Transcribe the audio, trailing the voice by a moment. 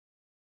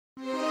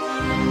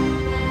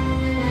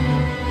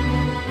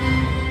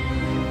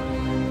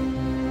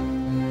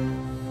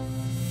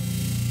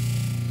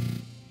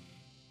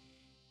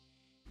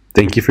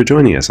Thank you for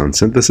joining us on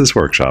Synthesis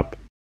Workshop.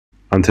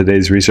 On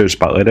today's Research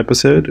Spotlight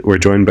episode, we're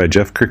joined by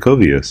Jeff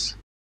Kerkovius.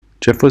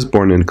 Jeff was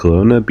born in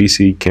Kelowna,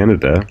 BC,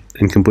 Canada,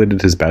 and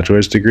completed his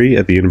bachelor's degree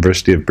at the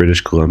University of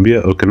British Columbia,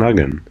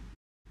 Okanagan.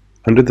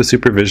 Under the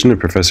supervision of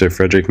Professor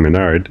Frederick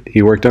Menard,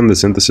 he worked on the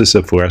synthesis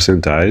of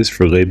fluorescent dyes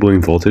for labeling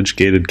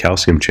voltage-gated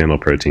calcium channel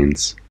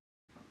proteins.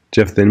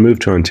 Jeff then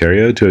moved to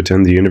Ontario to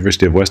attend the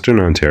University of Western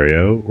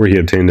Ontario, where he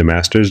obtained a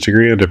master's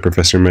degree under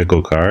Professor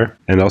Michael Carr,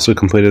 and also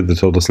completed the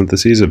total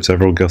syntheses of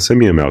several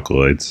calcimium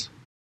alkaloids.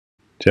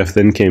 Jeff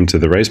then came to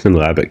the Reisman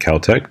lab at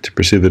Caltech to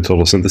pursue the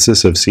total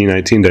synthesis of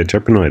C19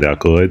 diterpenoid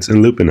alkaloids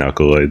and lupin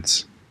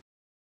alkaloids.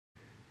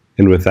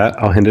 And with that,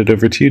 I'll hand it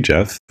over to you,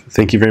 Jeff.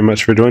 Thank you very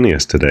much for joining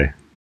us today.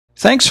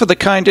 Thanks for the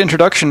kind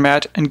introduction,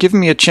 Matt, and giving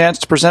me a chance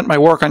to present my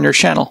work on your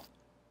channel.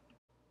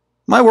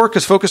 My work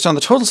is focused on the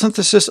total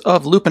synthesis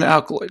of lupin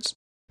alkaloids.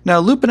 Now,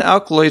 lupin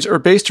alkaloids are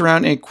based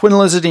around a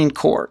quinolizidine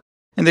core,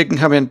 and they can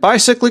come in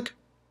bicyclic,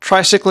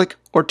 tricyclic,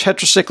 or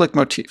tetracyclic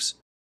motifs.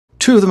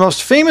 Two of the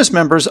most famous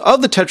members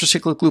of the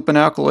tetracyclic lupin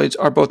alkaloids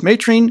are both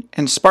matrine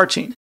and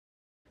spartine.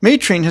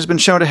 Matrine has been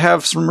shown to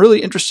have some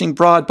really interesting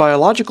broad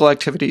biological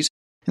activities,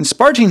 and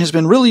spartine has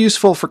been really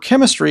useful for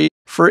chemistry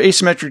for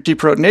asymmetric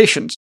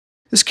deprotonations.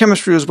 This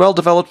chemistry was well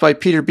developed by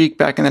Peter Beek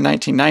back in the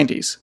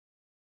 1990s.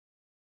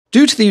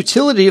 Due to the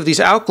utility of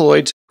these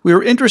alkaloids, we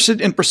were interested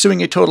in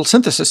pursuing a total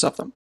synthesis of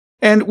them.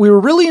 And we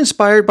were really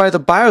inspired by the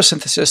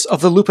biosynthesis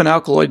of the lupin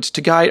alkaloids to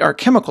guide our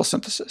chemical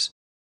synthesis.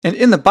 And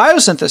in the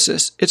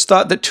biosynthesis, it's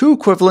thought that two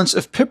equivalents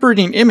of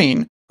piperidine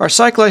imine are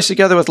cyclized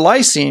together with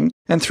lysine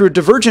and through a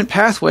divergent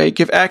pathway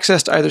give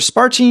access to either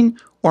spartine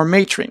or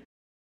matrine.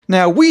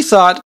 Now, we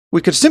thought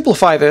we could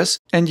simplify this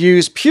and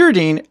use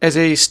pyridine as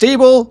a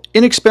stable,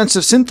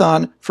 inexpensive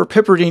synthon for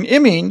piperidine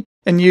imine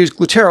and use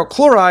glutaryl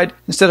chloride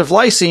instead of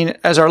lysine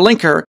as our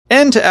linker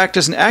and to act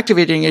as an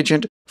activating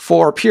agent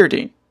for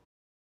pyridine.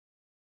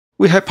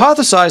 We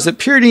hypothesized that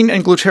pyridine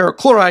and glutaryl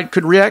chloride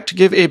could react to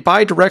give a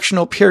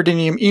bidirectional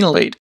pyridinium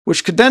enolate,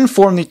 which could then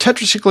form the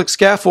tetracyclic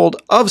scaffold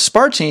of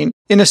spartine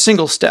in a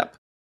single step.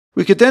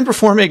 We could then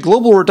perform a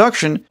global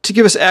reduction to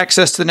give us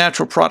access to the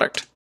natural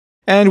product.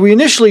 And we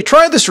initially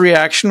tried this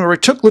reaction where we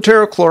took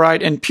glutaryl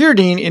chloride and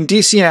pyridine in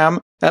DCM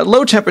at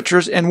low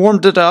temperatures and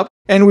warmed it up,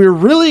 and we were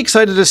really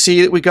excited to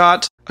see that we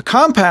got a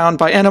compound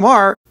by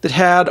NMR that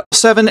had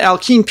 7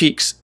 alkene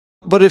peaks.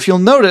 But if you'll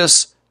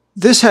notice,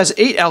 this has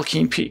 8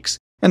 alkene peaks.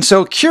 And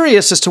so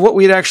curious as to what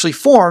we had actually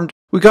formed,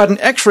 we got an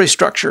X-ray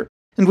structure,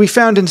 and we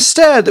found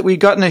instead that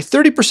we'd gotten a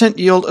 30%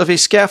 yield of a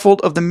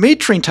scaffold of the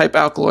Matrine-type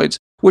alkaloids,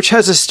 which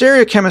has a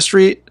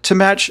stereochemistry to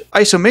match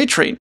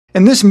isomatrine,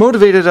 and this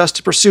motivated us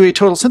to pursue a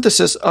total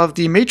synthesis of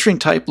the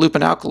Matrine-type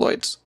Lupin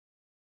alkaloids.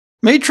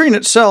 Matrine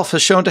itself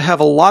has shown to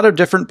have a lot of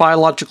different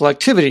biological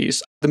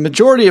activities, the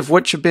majority of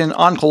which have been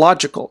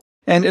oncological.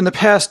 And in the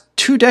past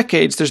 2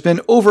 decades, there's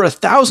been over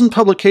 1,000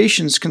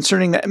 publications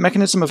concerning the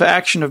mechanism of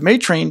action of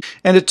matrine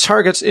and its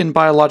targets in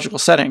biological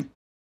setting.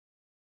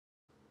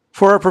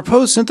 For our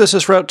proposed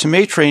synthesis route to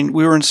matrine,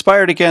 we were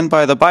inspired again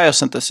by the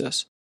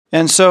biosynthesis.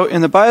 And so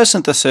in the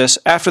biosynthesis,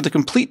 after the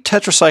complete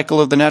tetracycle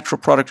of the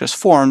natural product is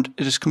formed,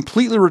 it is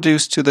completely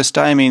reduced to this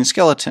diamine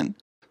skeleton.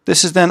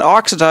 This is then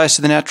oxidized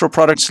to the natural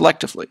product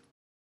selectively.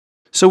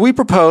 So we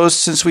proposed,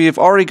 since we have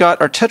already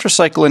got our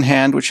tetracycle in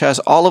hand, which has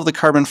all of the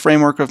carbon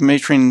framework of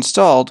matrine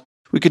installed,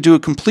 we could do a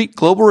complete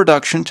global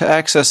reduction to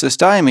access this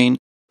diamine,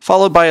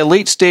 followed by a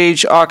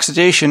late-stage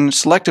oxidation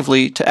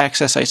selectively to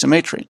access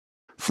isomatrine.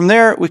 From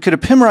there, we could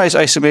epimerize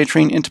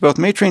isomatrine into both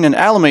matrine and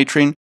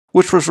allomatrine,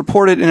 which was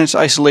reported in its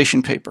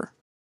isolation paper.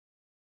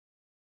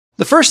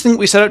 The first thing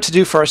we set out to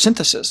do for our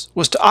synthesis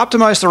was to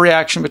optimize the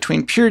reaction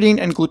between pyridine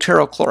and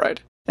glutaryl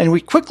chloride, and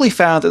we quickly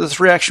found that this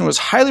reaction was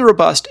highly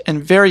robust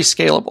and very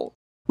scalable.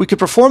 We could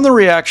perform the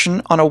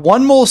reaction on a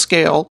 1 mole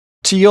scale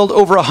to yield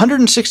over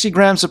 160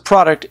 grams of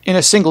product in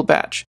a single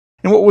batch.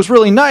 And what was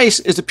really nice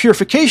is the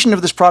purification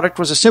of this product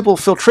was a simple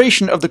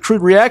filtration of the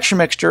crude reaction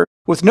mixture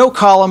with no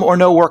column or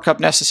no workup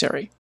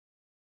necessary.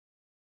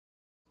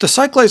 The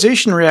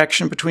cyclization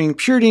reaction between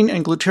pyridine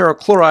and glutaryl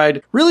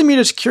chloride really made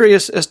us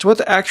curious as to what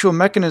the actual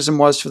mechanism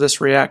was for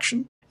this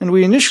reaction. And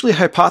we initially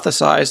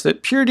hypothesized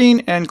that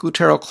pyridine and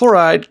glutaryl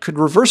chloride could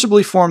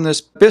reversibly form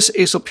this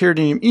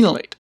bis-acylpyridinium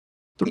enolate.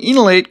 The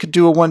enolate could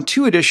do a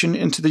 1,2 addition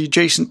into the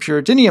adjacent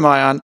pyridinium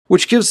ion,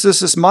 which gives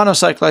us this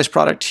monocyclized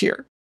product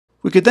here.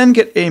 We could then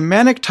get a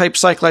manic-type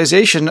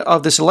cyclization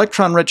of this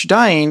electron-rich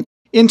diene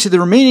into the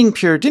remaining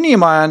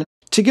pyridinium ion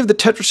to give the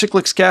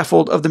tetracyclic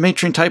scaffold of the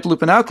matrine-type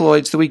lupin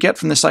alkaloids that we get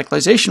from the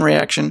cyclization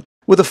reaction,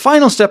 with the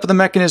final step of the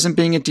mechanism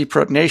being a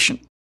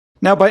deprotonation.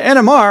 Now, by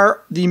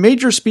NMR, the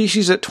major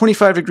species at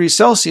 25 degrees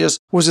Celsius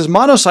was this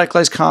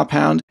monocyclized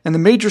compound, and the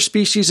major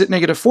species at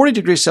negative 40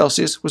 degrees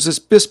Celsius was this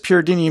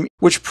bis-pyridinium,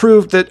 which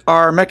proved that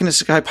our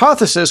mechanistic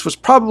hypothesis was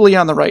probably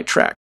on the right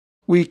track.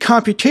 We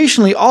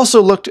computationally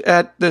also looked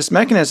at this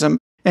mechanism,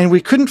 and we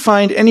couldn't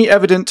find any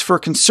evidence for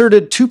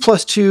concerted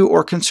 2+2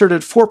 or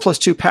concerted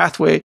 4+2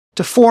 pathway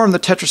to form the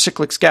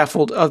tetracyclic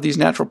scaffold of these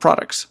natural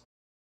products.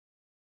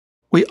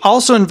 We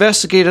also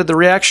investigated the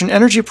reaction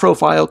energy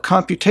profile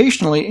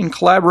computationally in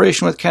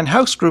collaboration with Ken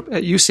Houck's group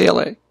at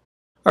UCLA.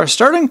 Our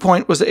starting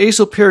point was the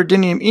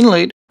acylpyridinium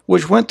enolate,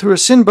 which went through a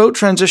syn-boat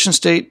transition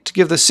state to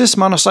give the cis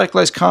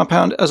monocyclized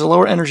compound as a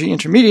lower energy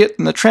intermediate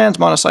than the trans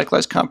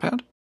monocyclized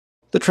compound.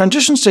 The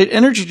transition state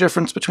energy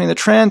difference between the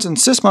trans and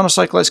cis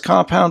monocyclized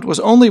compound was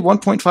only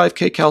 1.5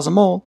 kcals a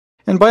mole,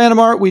 and by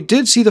NMR we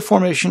did see the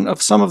formation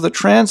of some of the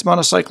trans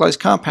monocyclized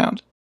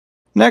compound.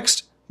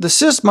 Next, the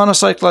cis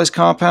monocyclized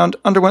compound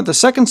underwent the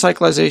second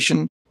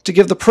cyclization to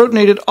give the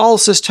protonated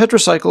all-cis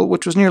tetracycle,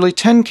 which was nearly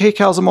 10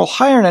 kcals a mole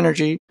higher in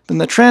energy than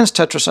the trans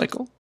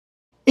tetracycle.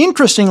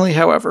 Interestingly,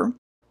 however,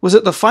 was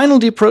that the final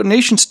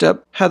deprotonation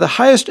step had the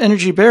highest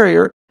energy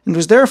barrier and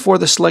was therefore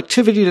the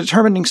selectivity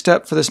determining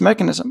step for this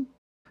mechanism.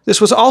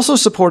 This was also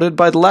supported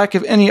by the lack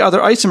of any other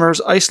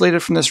isomers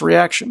isolated from this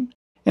reaction.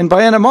 And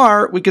by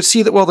NMR, we could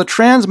see that while the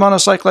trans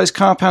monocyclized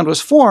compound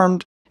was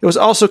formed, it was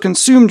also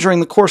consumed during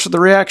the course of the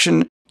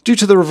reaction due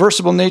to the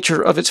reversible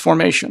nature of its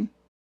formation.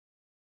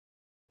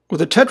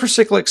 With a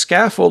tetracyclic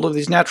scaffold of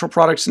these natural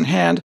products in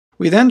hand,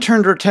 we then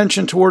turned our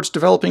attention towards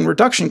developing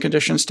reduction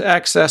conditions to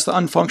access the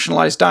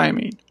unfunctionalized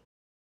diamine.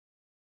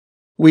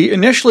 We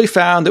initially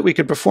found that we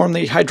could perform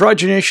the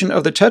hydrogenation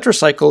of the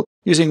tetracycle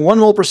using 1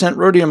 mole %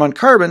 rhodium on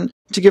carbon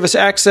to give us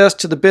access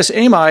to the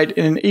bis-amide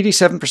in an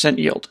 87%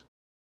 yield.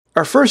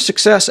 Our first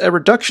success at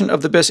reduction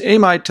of the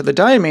bis-amide to the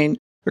diamine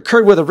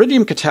occurred with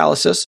iridium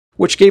catalysis,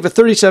 which gave a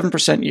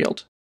 37%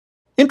 yield.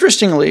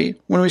 Interestingly,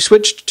 when we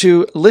switched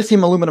to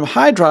lithium aluminum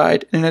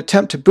hydride in an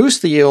attempt to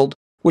boost the yield,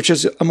 which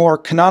is a more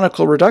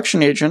canonical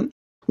reduction agent,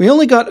 we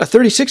only got a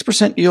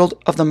 36% yield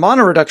of the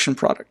monoreduction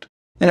product.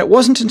 And it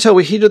wasn't until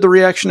we heated the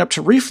reaction up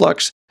to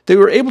reflux that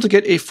we were able to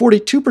get a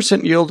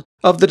 42% yield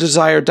of the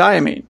desired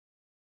diamine.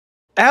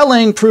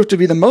 Allane proved to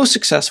be the most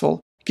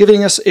successful,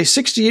 giving us a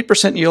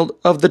 68% yield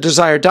of the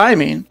desired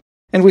diamine,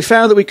 and we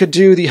found that we could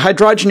do the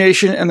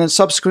hydrogenation and then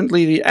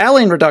subsequently the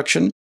allane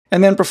reduction,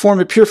 and then perform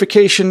a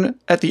purification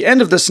at the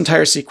end of this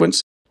entire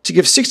sequence to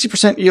give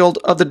 60% yield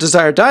of the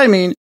desired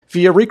diamine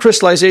via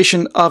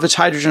recrystallization of its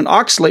hydrogen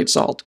oxalate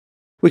salt.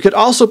 We could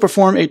also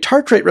perform a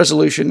tartrate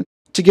resolution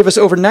to give us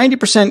over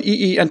 90%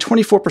 EE and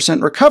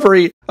 24%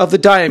 recovery of the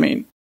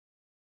diamine.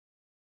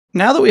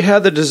 Now that we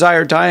had the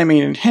desired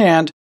diamine in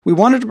hand, we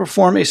wanted to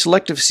perform a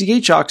selective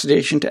CH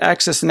oxidation to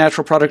access the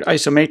natural product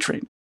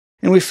isomatrine.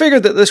 And we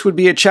figured that this would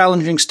be a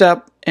challenging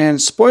step, and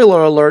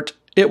spoiler alert,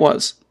 it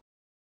was.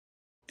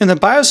 In the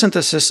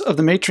biosynthesis of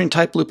the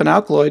Matrine-type Lupin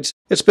Alkaloids,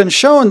 it's been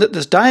shown that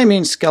this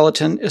diamine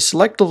skeleton is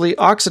selectively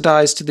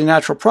oxidized to the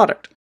natural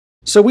product.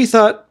 So we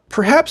thought,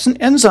 perhaps an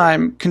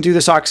enzyme can do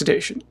this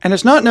oxidation. And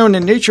it's not known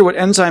in nature what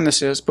enzyme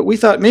this is, but we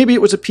thought maybe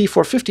it was a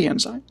P450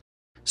 enzyme.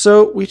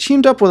 So we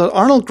teamed up with an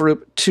Arnold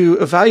group to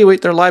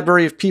evaluate their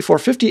library of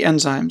P450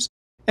 enzymes,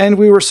 and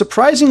we were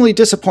surprisingly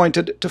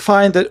disappointed to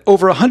find that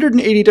over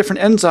 180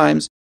 different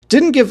enzymes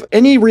didn't give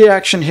any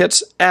reaction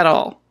hits at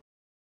all.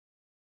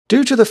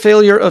 Due to the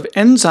failure of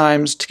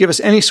enzymes to give us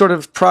any sort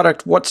of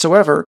product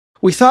whatsoever,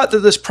 we thought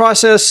that this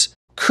process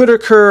could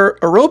occur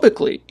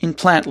aerobically in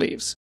plant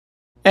leaves.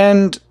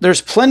 And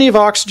there's plenty of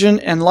oxygen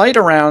and light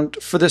around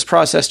for this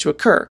process to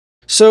occur.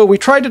 So we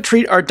tried to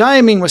treat our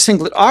diamine with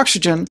singlet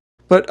oxygen,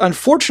 but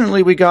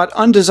unfortunately we got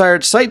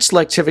undesired site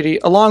selectivity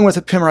along with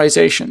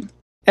epimerization.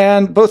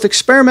 And both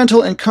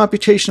experimental and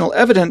computational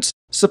evidence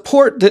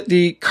support that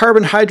the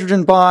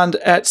carbon-hydrogen bond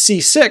at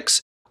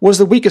C6 was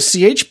the weakest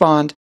CH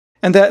bond,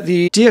 and that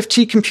the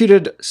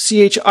DFT-computed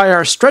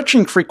CH-IR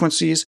stretching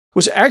frequencies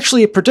was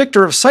actually a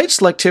predictor of site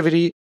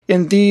selectivity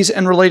in these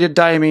and related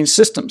diamine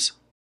systems.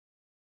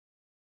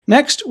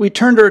 Next, we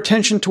turned our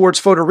attention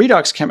towards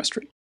photoredox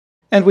chemistry,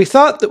 and we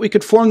thought that we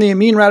could form the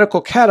amine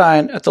radical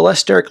cation at the less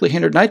sterically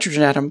hindered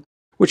nitrogen atom,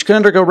 which can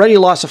undergo ready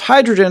loss of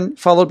hydrogen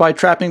followed by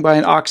trapping by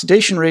an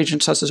oxidation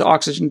reagent such as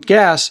oxygen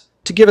gas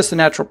to give us the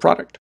natural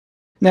product.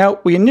 Now,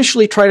 we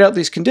initially tried out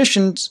these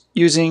conditions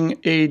using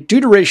a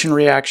deuteration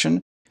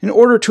reaction in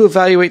order to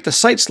evaluate the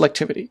site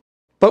selectivity,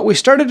 but we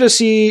started to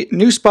see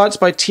new spots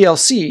by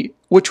TLC,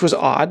 which was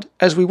odd,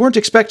 as we weren't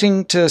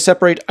expecting to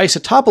separate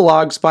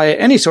isotopologues by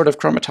any sort of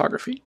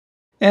chromatography.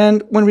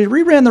 And when we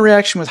reran the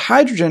reaction with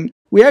hydrogen,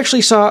 we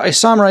actually saw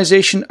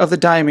isomerization of the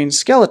diamine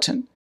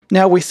skeleton.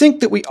 Now, we think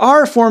that we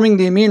are forming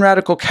the amine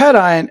radical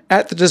cation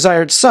at the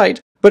desired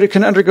site, but it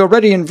can undergo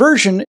ready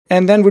inversion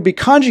and then would be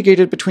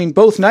conjugated between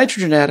both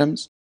nitrogen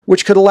atoms,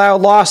 which could allow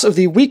loss of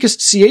the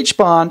weakest CH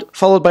bond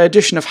followed by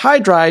addition of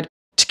hydride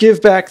to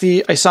give back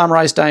the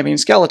isomerized diamine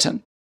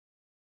skeleton.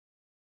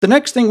 The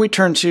next thing we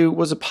turned to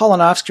was a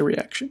Polinovsky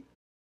reaction.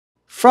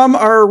 From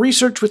our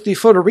research with the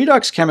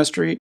photoredox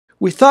chemistry,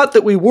 we thought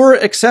that we were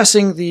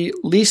accessing the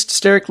least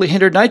sterically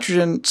hindered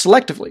nitrogen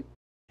selectively,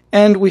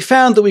 and we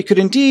found that we could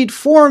indeed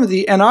form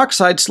the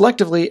N-oxide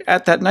selectively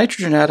at that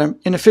nitrogen atom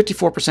in a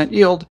 54%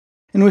 yield,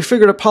 and we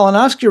figured a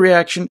Polinovsky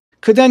reaction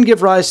could then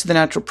give rise to the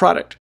natural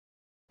product.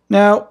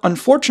 Now,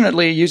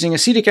 unfortunately, using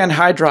acetic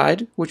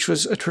anhydride, which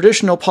was a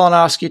traditional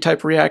Polinovsky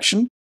type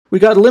reaction, we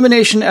got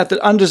elimination at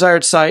the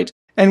undesired site,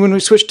 and when we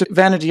switched to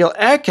vanadyl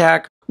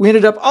ACAC, we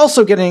ended up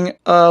also getting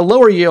a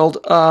lower yield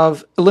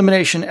of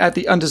elimination at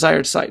the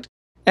undesired site.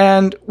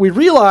 And we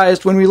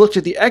realized when we looked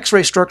at the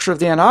X-ray structure of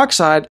the N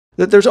oxide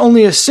that there's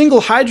only a single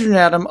hydrogen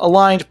atom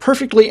aligned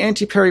perfectly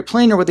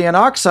anti-periplanar with the N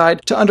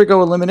oxide to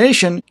undergo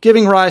elimination,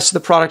 giving rise to the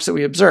products that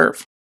we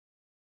observe.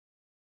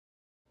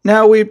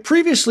 Now, we had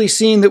previously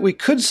seen that we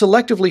could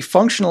selectively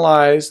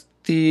functionalize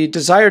the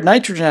desired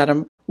nitrogen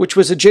atom, which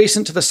was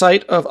adjacent to the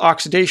site of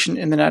oxidation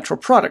in the natural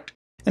product.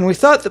 And we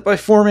thought that by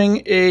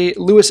forming a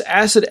Lewis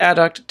acid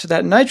adduct to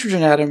that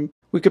nitrogen atom,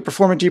 we could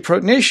perform a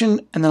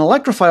deprotonation and then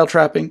electrophile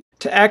trapping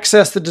to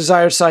access the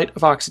desired site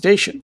of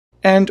oxidation.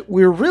 And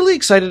we were really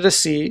excited to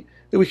see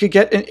that we could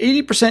get an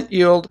 80%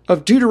 yield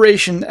of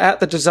deuteration at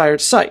the desired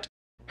site.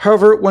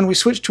 However, when we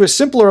switched to a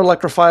simpler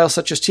electrophile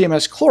such as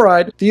TMS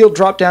chloride, the yield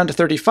dropped down to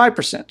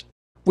 35%.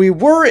 We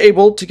were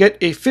able to get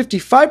a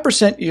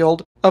 55%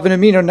 yield of an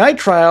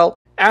aminonitrile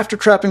after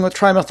trapping with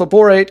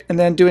trimethylborate and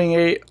then doing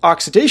an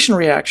oxidation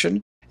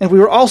reaction, and we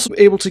were also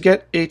able to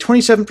get a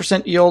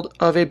 27% yield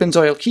of a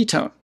benzoyl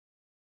ketone.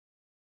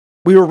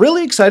 We were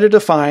really excited to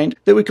find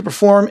that we could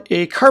perform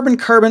a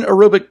carbon-carbon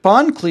aerobic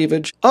bond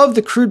cleavage of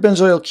the crude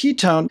benzoyl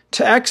ketone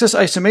to access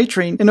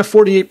isomatrine in a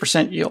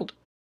 48% yield.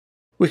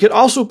 We could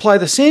also apply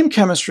the same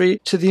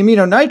chemistry to the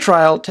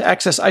aminonitrile to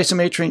access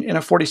isomatrine in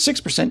a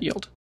 46%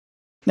 yield.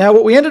 Now,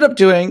 what we ended up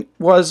doing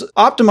was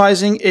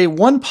optimizing a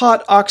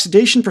one-pot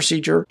oxidation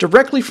procedure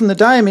directly from the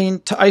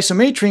diamine to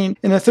isomatrine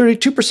in a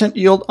 32%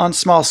 yield on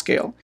small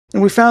scale.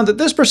 And we found that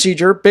this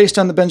procedure, based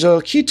on the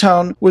benzoyl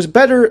ketone, was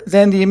better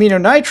than the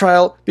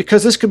aminonitrile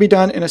because this could be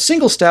done in a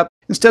single step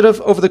instead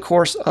of over the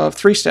course of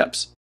 3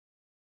 steps.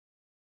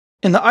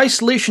 In the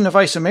isolation of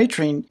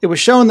isomatrine, it was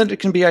shown that it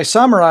can be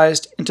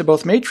isomerized into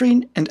both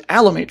matrine and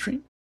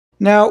allomatrine.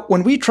 Now,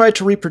 when we tried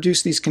to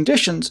reproduce these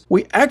conditions,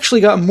 we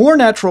actually got more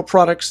natural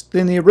products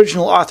than the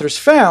original authors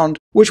found,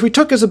 which we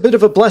took as a bit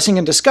of a blessing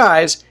in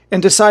disguise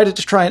and decided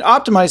to try and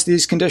optimize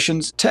these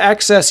conditions to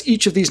access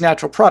each of these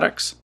natural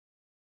products.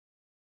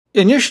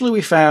 Initially,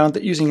 we found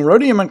that using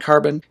rhodium on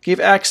carbon gave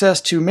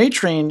access to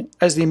matrine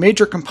as the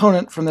major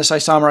component from this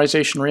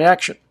isomerization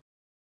reaction.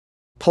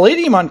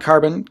 Palladium on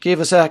carbon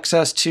gave us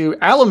access to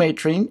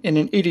allomatrine in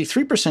an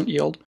 83%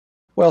 yield,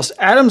 whilst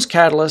Adams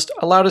catalyst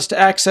allowed us to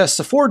access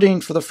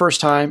cephordine for the first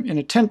time in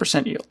a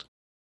 10% yield.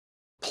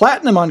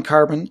 Platinum on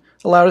carbon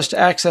allowed us to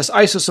access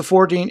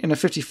isocephordine in a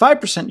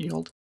 55%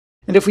 yield,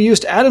 and if we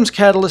used Adams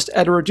catalyst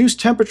at a reduced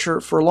temperature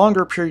for a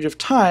longer period of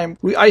time,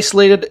 we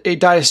isolated a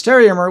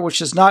diastereomer which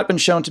has not been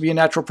shown to be a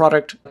natural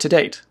product to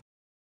date.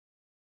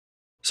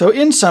 So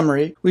in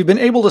summary, we've been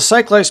able to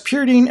cyclize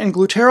pyridine and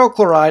gluteryl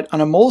chloride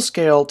on a mole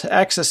scale to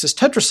access this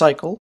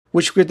tetracycle,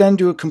 which we could then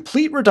do a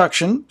complete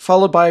reduction,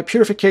 followed by a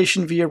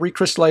purification via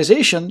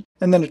recrystallization,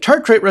 and then a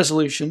tartrate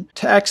resolution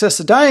to access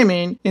the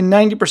diamine in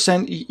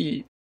 90%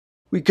 EE.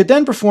 We could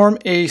then perform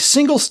a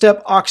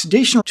single-step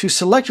oxidation to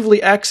selectively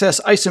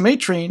access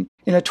isomatrine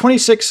in a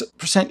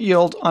 26%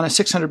 yield on a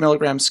 600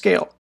 mg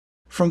scale.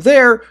 From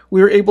there,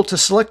 we were able to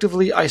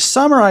selectively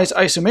isomerize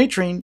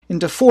isomatrine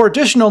into 4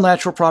 additional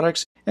natural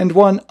products and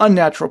 1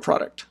 unnatural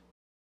product.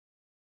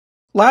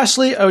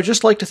 Lastly, I would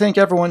just like to thank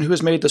everyone who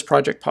has made this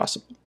project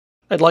possible.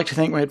 I'd like to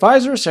thank my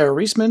advisor, Sarah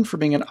Reisman, for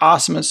being an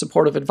awesome and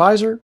supportive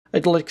advisor.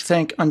 I'd like to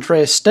thank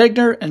Andreas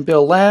Stegner and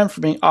Bill Lamb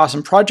for being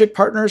awesome project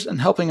partners and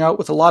helping out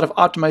with a lot of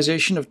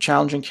optimization of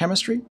challenging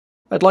chemistry.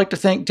 I'd like to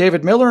thank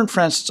David Miller and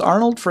Francis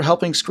Arnold for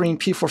helping screen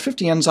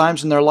P450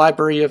 enzymes in their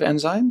library of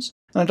enzymes.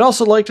 And I'd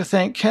also like to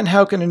thank Ken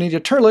Hauk and Anita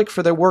Turlick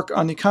for their work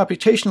on the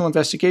computational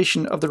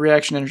investigation of the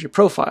reaction energy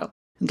profile.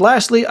 And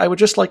lastly, I would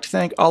just like to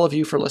thank all of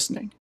you for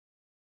listening.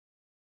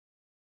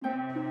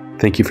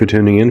 Thank you for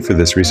tuning in for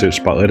this Research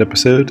Spotlight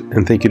episode,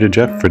 and thank you to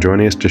Jeff for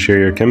joining us to share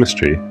your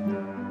chemistry.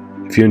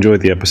 If you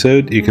enjoyed the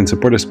episode, you can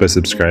support us by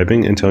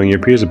subscribing and telling your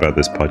peers about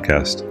this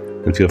podcast,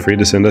 and feel free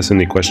to send us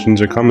any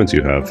questions or comments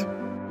you have.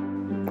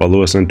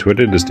 Follow us on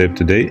Twitter to stay up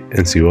to date,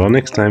 and see you all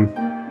next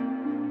time.